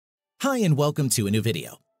Hi and welcome to a new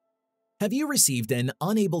video. Have you received an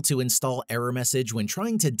unable to install error message when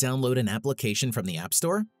trying to download an application from the App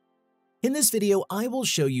Store? In this video, I will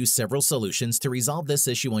show you several solutions to resolve this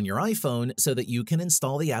issue on your iPhone so that you can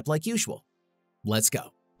install the app like usual. Let's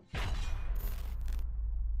go.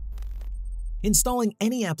 Installing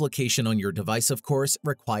any application on your device, of course,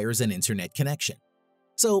 requires an internet connection.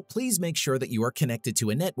 So please make sure that you are connected to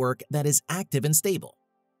a network that is active and stable.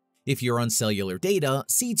 If you're on cellular data,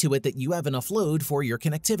 see to it that you have enough load for your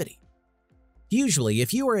connectivity. Usually,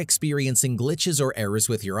 if you are experiencing glitches or errors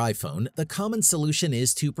with your iPhone, the common solution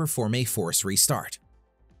is to perform a force restart.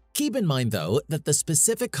 Keep in mind, though, that the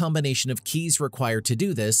specific combination of keys required to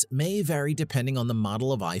do this may vary depending on the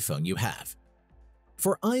model of iPhone you have.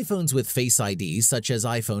 For iPhones with Face ID such as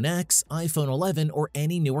iPhone X, iPhone 11, or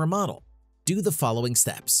any newer model, do the following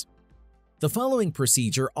steps. The following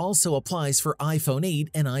procedure also applies for iPhone 8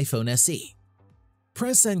 and iPhone SE.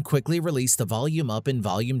 Press and quickly release the volume up and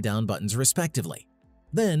volume down buttons respectively.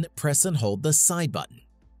 Then press and hold the side button.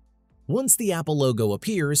 Once the Apple logo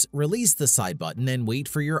appears, release the side button and wait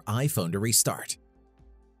for your iPhone to restart.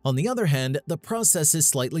 On the other hand, the process is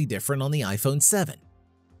slightly different on the iPhone 7.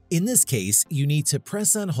 In this case, you need to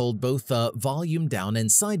press and hold both the volume down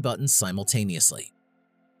and side buttons simultaneously.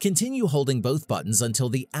 Continue holding both buttons until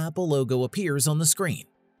the Apple logo appears on the screen.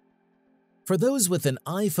 For those with an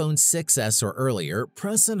iPhone 6s or earlier,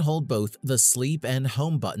 press and hold both the sleep and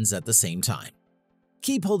home buttons at the same time.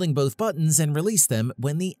 Keep holding both buttons and release them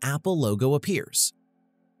when the Apple logo appears.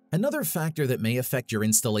 Another factor that may affect your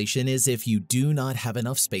installation is if you do not have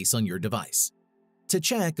enough space on your device. To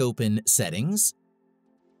check, open Settings,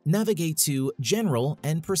 navigate to General,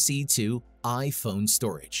 and proceed to iPhone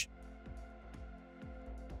Storage.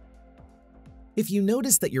 If you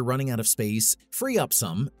notice that you're running out of space, free up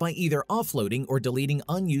some by either offloading or deleting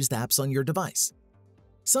unused apps on your device.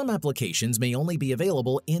 Some applications may only be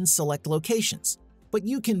available in select locations, but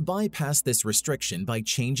you can bypass this restriction by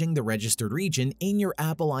changing the registered region in your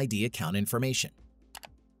Apple ID account information.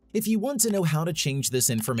 If you want to know how to change this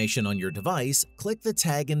information on your device, click the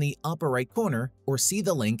tag in the upper right corner or see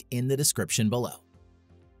the link in the description below.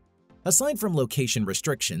 Aside from location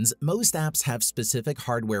restrictions, most apps have specific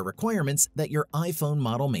hardware requirements that your iPhone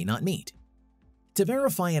model may not meet. To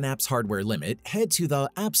verify an app's hardware limit, head to the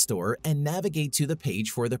App Store and navigate to the page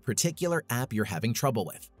for the particular app you're having trouble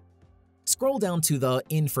with. Scroll down to the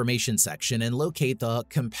Information section and locate the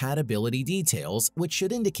Compatibility details, which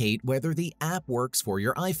should indicate whether the app works for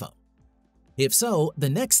your iPhone. If so, the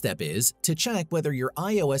next step is to check whether your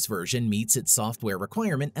iOS version meets its software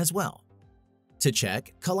requirement as well. To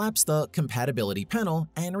check, collapse the Compatibility panel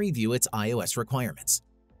and review its iOS requirements.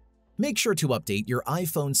 Make sure to update your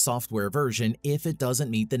iPhone software version if it doesn't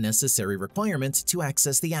meet the necessary requirements to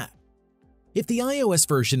access the app. If the iOS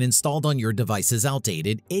version installed on your device is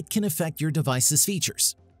outdated, it can affect your device's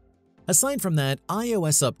features. Aside from that,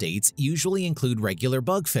 iOS updates usually include regular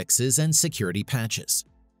bug fixes and security patches.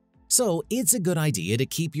 So it's a good idea to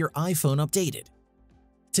keep your iPhone updated.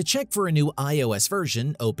 To check for a new iOS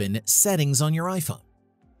version, open Settings on your iPhone.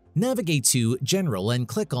 Navigate to General and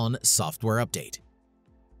click on Software Update.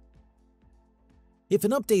 If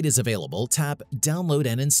an update is available, tap Download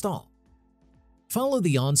and Install. Follow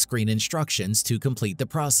the on-screen instructions to complete the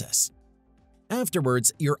process.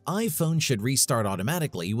 Afterwards, your iPhone should restart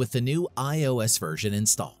automatically with the new iOS version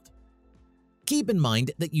installed. Keep in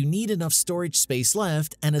mind that you need enough storage space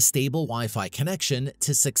left and a stable Wi-Fi connection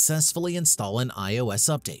to successfully install an iOS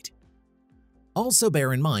update. Also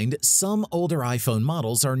bear in mind, some older iPhone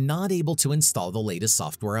models are not able to install the latest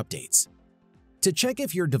software updates. To check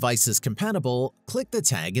if your device is compatible, click the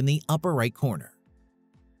tag in the upper right corner.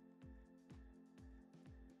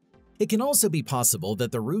 It can also be possible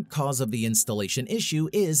that the root cause of the installation issue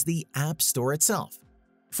is the App Store itself.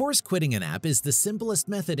 Force quitting an app is the simplest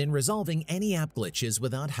method in resolving any app glitches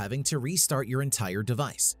without having to restart your entire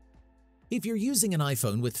device. If you're using an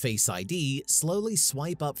iPhone with Face ID, slowly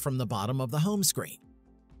swipe up from the bottom of the home screen.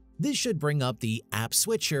 This should bring up the App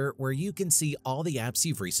Switcher where you can see all the apps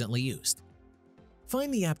you've recently used.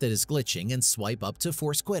 Find the app that is glitching and swipe up to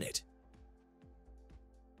force quit it.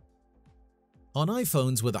 On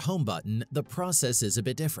iPhones with a home button, the process is a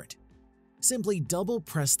bit different. Simply double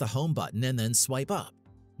press the home button and then swipe up,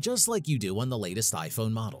 just like you do on the latest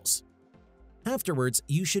iPhone models. Afterwards,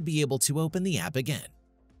 you should be able to open the app again.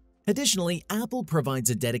 Additionally, Apple provides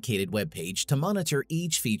a dedicated web page to monitor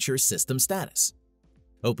each feature's system status.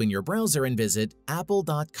 Open your browser and visit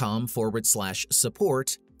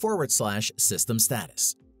apple.com/support/system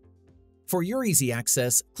status. For your easy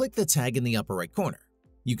access, click the tag in the upper right corner.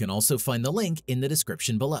 You can also find the link in the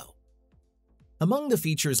description below. Among the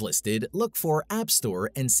features listed, look for App Store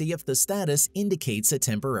and see if the status indicates a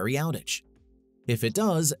temporary outage. If it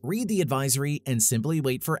does, read the advisory and simply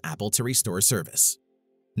wait for Apple to restore service.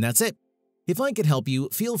 And that's it. If I could help you,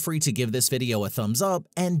 feel free to give this video a thumbs up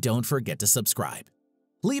and don't forget to subscribe.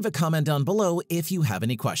 Leave a comment down below if you have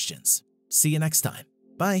any questions. See you next time.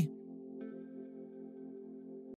 Bye.